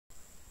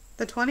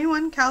The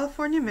 21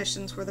 California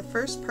missions were the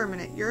first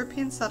permanent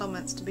European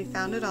settlements to be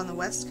founded on the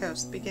West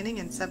Coast beginning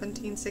in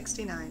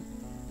 1769.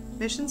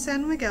 Mission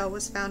San Miguel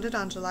was founded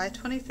on July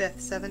 25,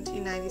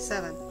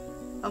 1797.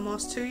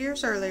 Almost 2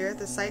 years earlier,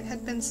 the site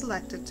had been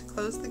selected to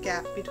close the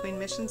gap between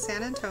Mission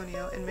San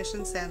Antonio and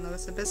Mission San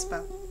Luis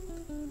Obispo.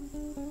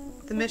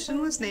 The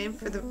mission was named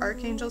for the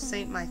Archangel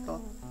St.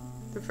 Michael.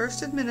 The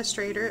first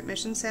administrator at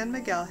Mission San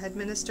Miguel had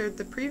ministered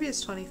the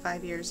previous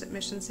 25 years at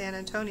Mission San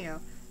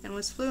Antonio and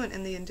was fluent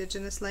in the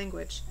indigenous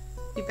language.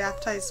 He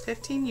baptized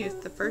 15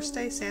 youth the first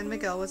day San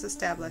Miguel was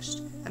established,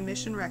 a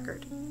mission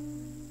record.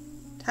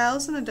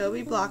 Tiles and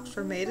adobe blocks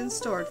were made and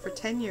stored for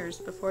 10 years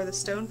before the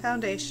stone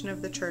foundation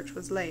of the church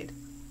was laid.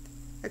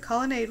 A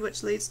colonnade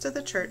which leads to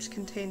the church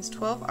contains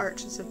 12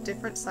 arches of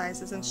different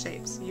sizes and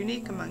shapes,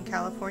 unique among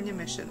California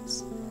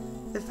missions.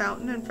 The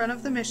fountain in front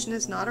of the mission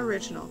is not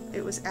original.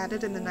 It was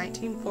added in the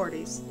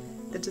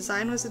 1940s. The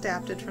design was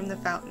adapted from the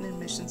fountain in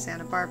Mission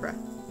Santa Barbara.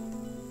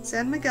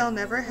 San Miguel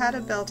never had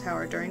a bell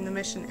tower during the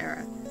mission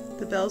era.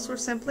 The bells were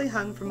simply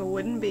hung from a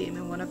wooden beam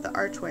in one of the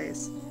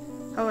archways.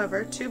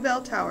 However, 2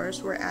 bell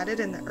towers were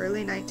added in the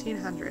early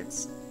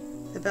 1900s.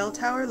 The bell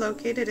tower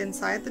located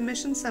inside the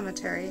mission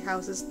cemetery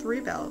houses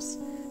 3 bells,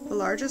 the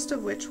largest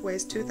of which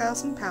weighs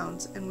 2,000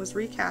 pounds and was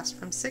recast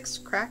from 6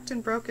 cracked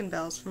and broken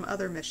bells from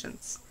other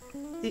missions.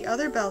 The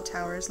other bell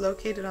tower is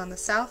located on the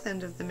south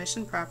end of the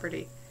mission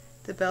property.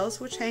 The bells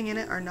which hang in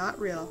it are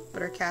not real,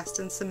 but are cast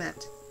in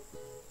cement.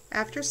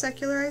 After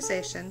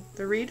secularization,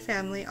 the Reed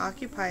family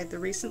occupied the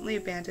recently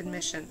abandoned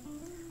mission.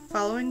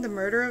 Following the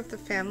murder of the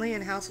family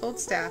and household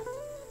staff,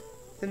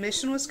 the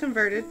mission was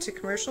converted to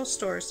commercial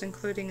stores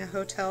including a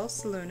hotel,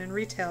 saloon, and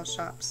retail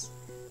shops.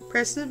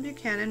 President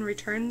Buchanan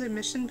returned the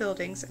mission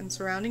buildings and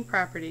surrounding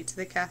property to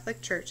the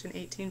Catholic Church in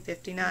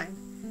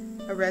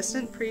 1859. A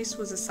resident priest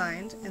was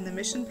assigned, and the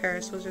mission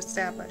parish was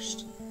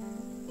established.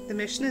 The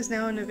mission is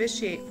now a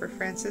novitiate for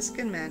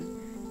Franciscan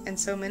men, and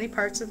so many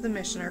parts of the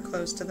mission are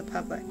closed to the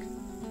public.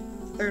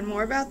 Learn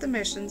more about the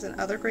missions and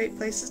other great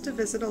places to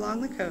visit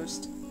along the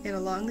coast in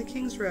Along the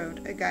King's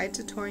Road, a guide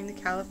to touring the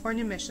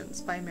California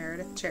missions by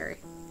Meredith Cherry.